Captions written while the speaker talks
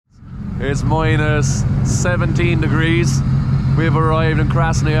It's minus 17 degrees. We've arrived in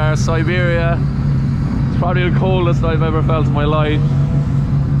Krasnoyar, Siberia. It's probably the coldest I've ever felt in my life.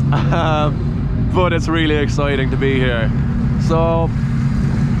 But it's really exciting to be here. So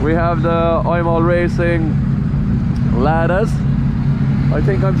we have the I'm All Racing LADA'S. I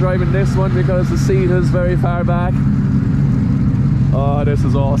think I'm driving this one because the seat is very far back. Oh, this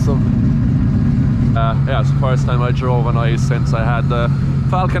is awesome. Yeah, it's the first time I drove an ice since I had the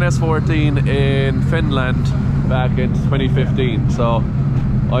Falcon S14 in Finland back in 2015. So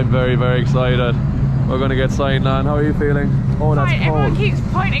I'm very, very excited. We're going to get signed on. How are you feeling? Oh, that's cold. Everyone keeps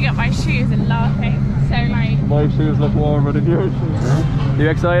pointing at my shoes and laughing. So like... My shoes look warmer than yours. You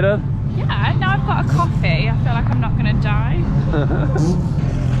excited? Yeah, now I've got a coffee. I feel like I'm not going to die.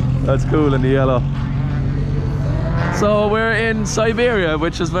 That's cool in the yellow. So we're in Siberia,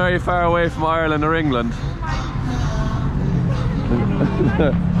 which is very far away from Ireland or England.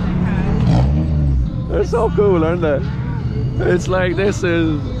 They're so cool, aren't they? It's like, this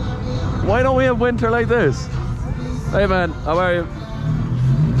is... Why don't we have winter like this? Hey man, how are you?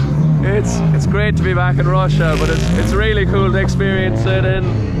 It's great to be back in Russia, but it's really cool to experience it in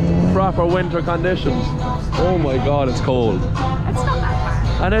proper winter conditions. Oh my god, it's cold. It's not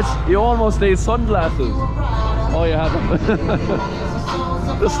that bad. And you almost need sunglasses. Oh, you haven't.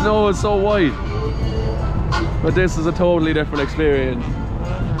 The snow is so white. But this is a totally different experience.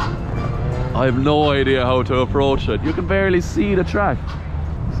 I have no idea how to approach it. You can barely see the track.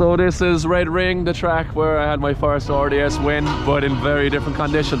 So this is Red Ring, the track where I had my first RDS win, but in very different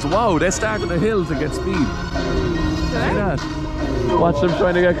conditions. Wow, they start on the hill to get speed. See that? Watch them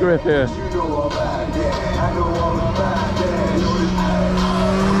trying to get grip here. Oh,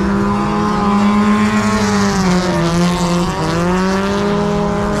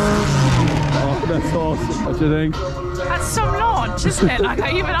 that's awesome. What do you think? That's some launch, isn't it? Like,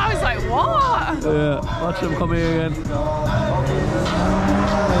 I was like, what? Yeah, watch them coming again.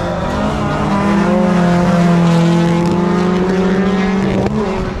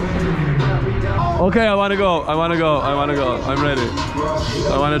 Okay, I want to go. I'm ready.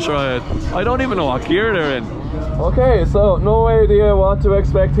 I want to try it. I don't even know what gear they're in. Okay, so no idea what to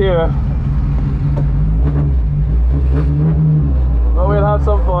expect here. But we'll have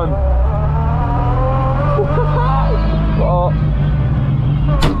some fun. Oh.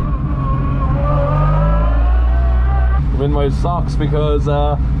 I'm in my socks because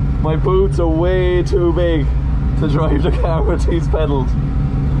my boots are way too big to drive the car with these pedals.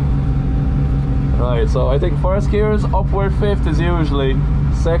 Right, so I think first gear is upward, fifth is usually.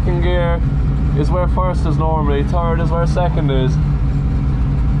 Second gear is where first is normally. Third is where second is.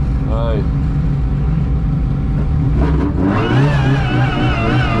 Right.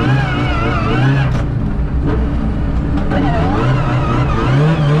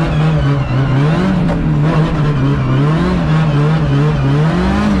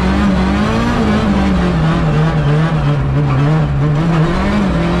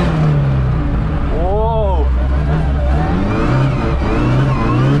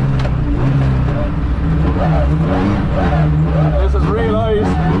 This is real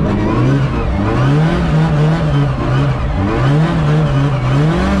ice.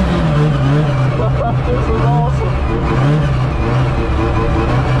 This is awesome.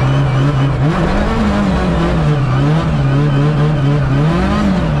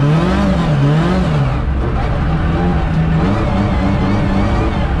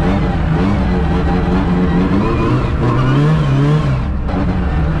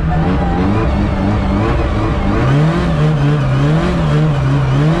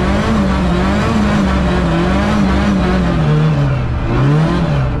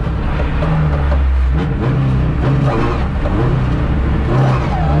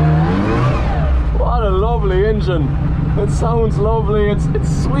 Engine. It sounds lovely, it's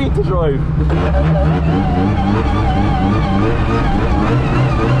sweet to drive.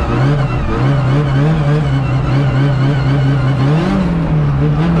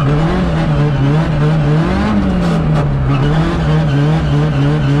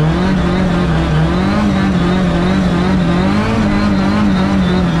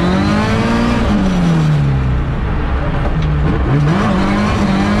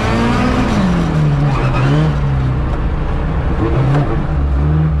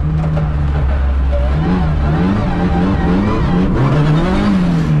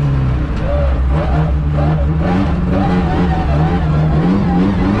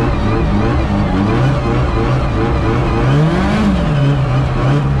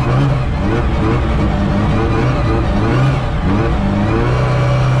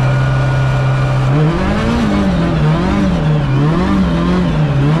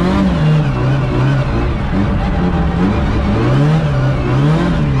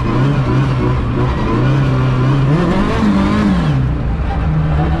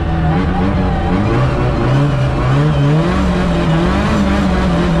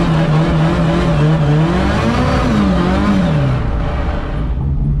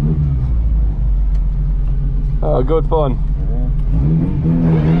 good fun.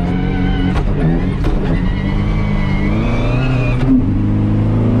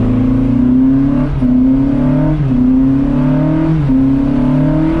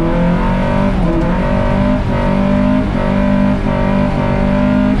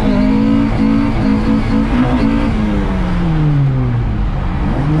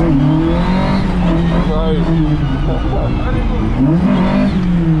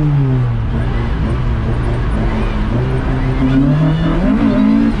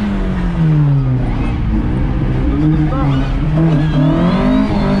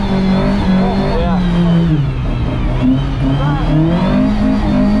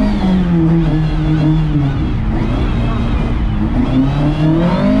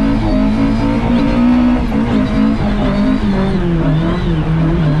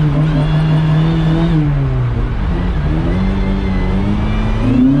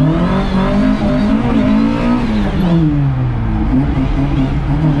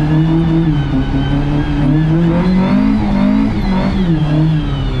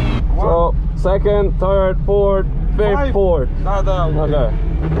 So, second, third, fourth, fifth, fourth. Okay.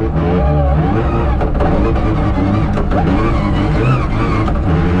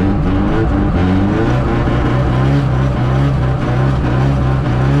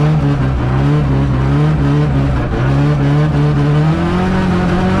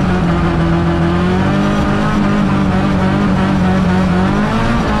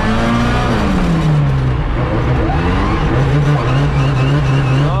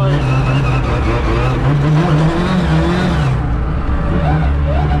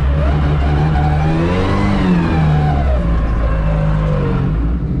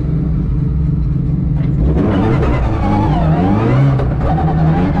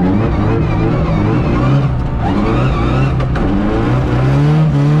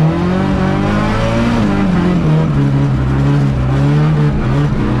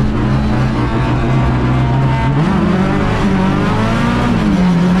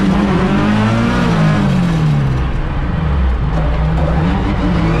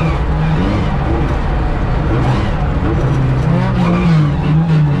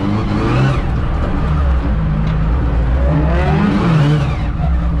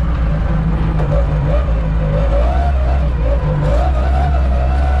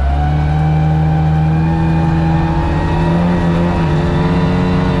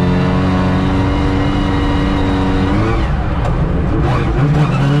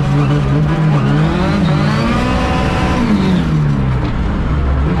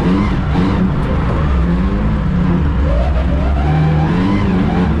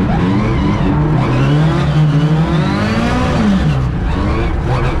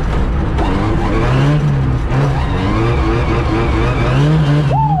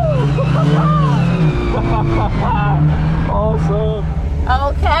 Awesome.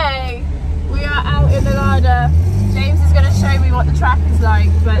 Okay, we are out in the LADA. James is going to show me what the track is like,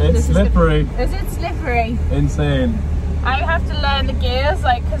 but It's slippery. Is it slippery? Insane. I have to learn the gears,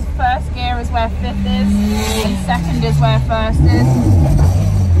 like, because first gear is where fifth is, and second is where first is.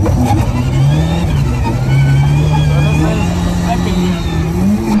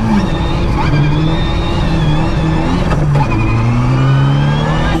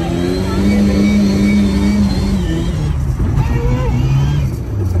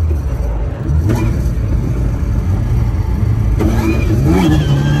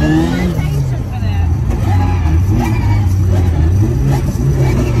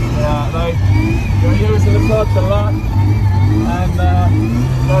 A lot and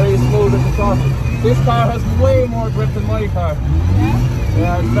very smooth at the throttle. This car has way more grip than my car.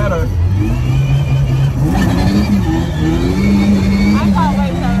 Yeah, it's better. I can't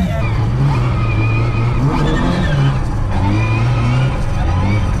wait till it.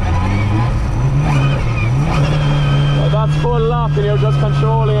 So that's full lock and you're just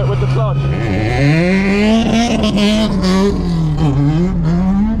controlling it with the clutch.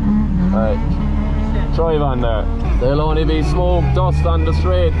 Right. Drive on there. There'll only be smoke, dust on the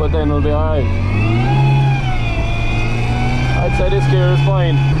straight, but then it'll be alright. I'd say this gear is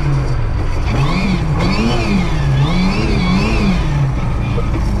fine.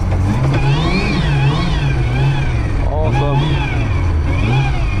 Awesome.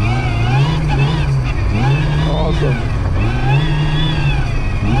 Awesome.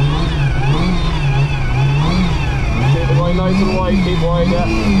 Keep it going nice and wide, keep wide, yeah.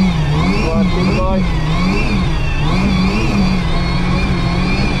 Go on, keep it going.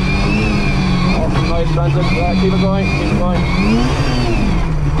 Awesome, nice transition, yeah, keep it going, keep it going.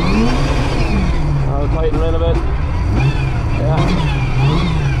 I'll tighten it in a bit. Yeah.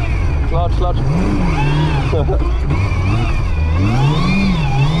 Clutch. Awesome,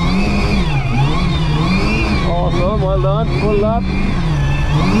 well done, full lap.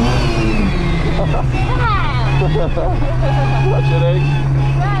 What you think?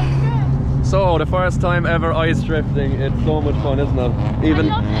 So, the first time ever ice drifting, it's so much fun, isn't it? Even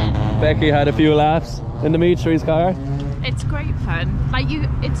Becky had a few laps in Dimitri's car. It's great fun. Like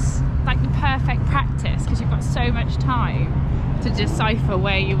it's like the perfect practice because you've got so much time to decipher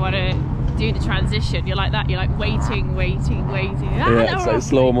where you want to do the transition. You're like that. You're like waiting. Yeah, it's like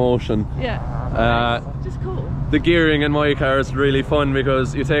slow motion. Yeah. It's just cool. The gearing in my car is really fun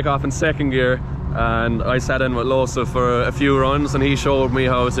because you take off in second gear, and I sat in with Losa for a few runs and he showed me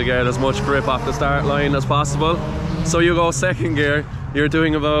how to get as much grip off the start line as possible. So you go second gear, you're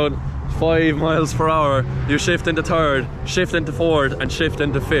doing about 5 miles per hour, you shift into third, shift into fourth and shift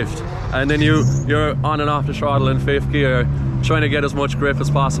into fifth, and then you're on and off the throttle in fifth gear trying to get as much grip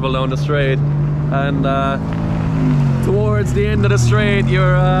as possible down the straight. And towards the end of the straight you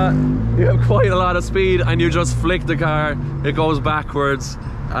have quite a lot of speed and you just flick the car, it goes backwards,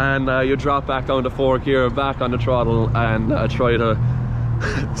 and you drop back down to fourth gear, back on the throttle, and try to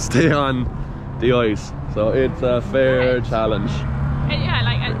stay on the ice. So it's a fair challenge. Yeah,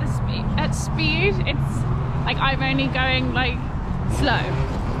 like at speed, it's like I'm only going like slow.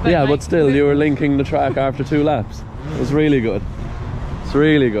 But yeah, like, but still, you were linking the track after 2 laps. It was really good. It's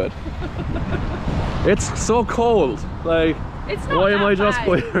really good. It's so cold. Like, it's not why am I just bad.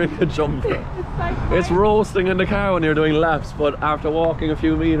 wearing a jumper? It's roasting in the car when you're doing laps, but after walking a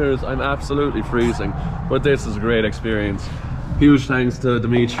few meters, I'm absolutely freezing. But this is a great experience. Huge thanks to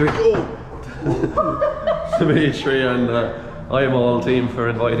Dimitri. Dimitri and IMAL team for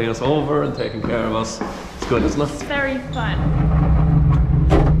inviting us over and taking care of us. It's good, isn't it? It's very fun.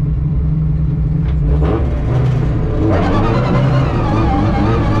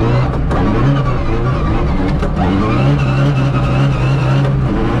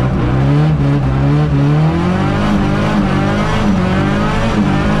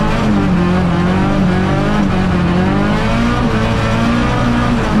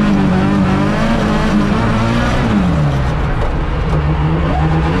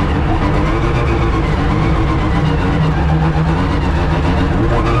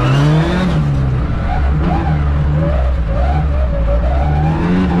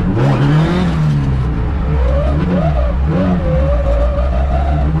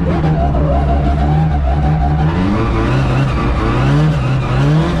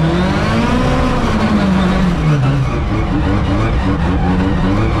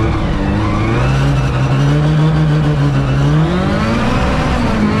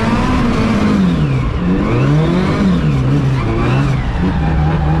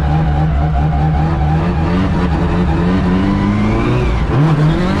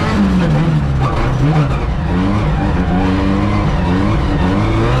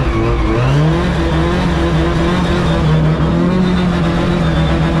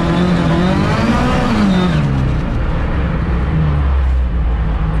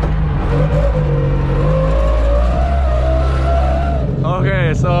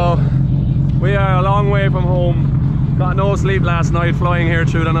 So we are a long way from home. Got no sleep last night, flying here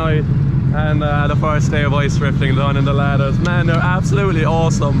through the night, and the first day of ice drifting done in the LADA'S. Man, they're absolutely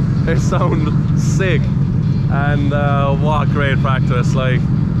awesome. They sound sick, and what great practice. Like,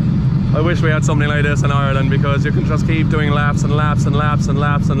 I wish we had something like this in Ireland, because you can just keep doing laps and laps and laps and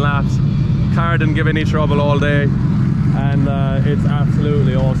laps and laps. Car didn't give any trouble all day, and it's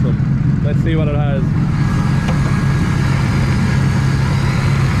absolutely awesome. Let's see what it has.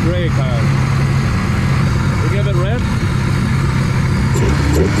 Great car. We give it rev.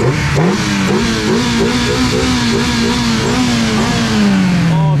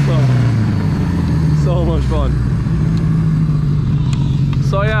 Awesome. So much fun.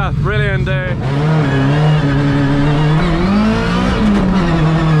 So yeah, brilliant day.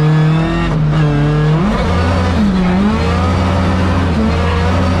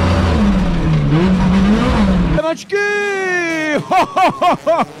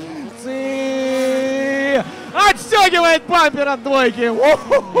 Отстегивает бампер от двойки.